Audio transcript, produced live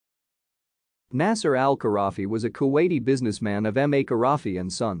Nasser Al-Kharafi was a Kuwaiti businessman of M. A. Kharafi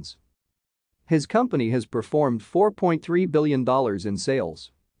and Sons. His company has performed $4.3 billion in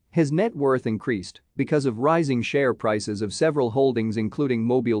sales. His net worth increased because of rising share prices of several holdings including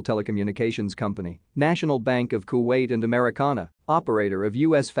Mobile Telecommunications Company, National Bank of Kuwait and Americana, operator of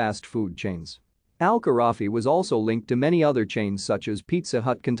U.S. fast food chains. Al-Kharafi was also linked to many other chains such as Pizza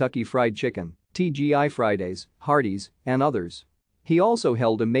Hut, Kentucky Fried Chicken, TGI Fridays, Hardee's, and others. He also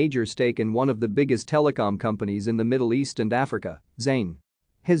held a major stake in one of the biggest telecom companies in the Middle East and Africa, Zain.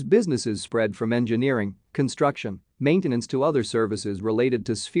 His businesses spread from engineering, construction, maintenance to other services related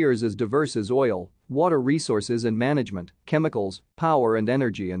to spheres as diverse as oil, water resources and management, chemicals, power and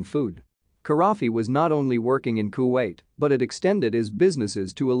energy and food. Kharafi was not only working in Kuwait, but had extended his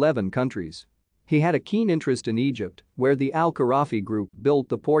businesses to 11 countries. He had a keen interest in Egypt, where the Al-Kharafi Group built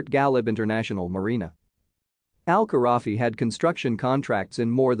the Port Galib International Marina. Al-Kharafi had construction contracts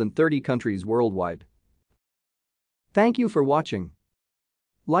in more than 30 countries worldwide. Thank you for watching.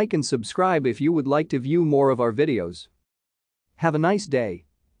 Like and subscribe if you would like to view more of our videos. Have a nice day.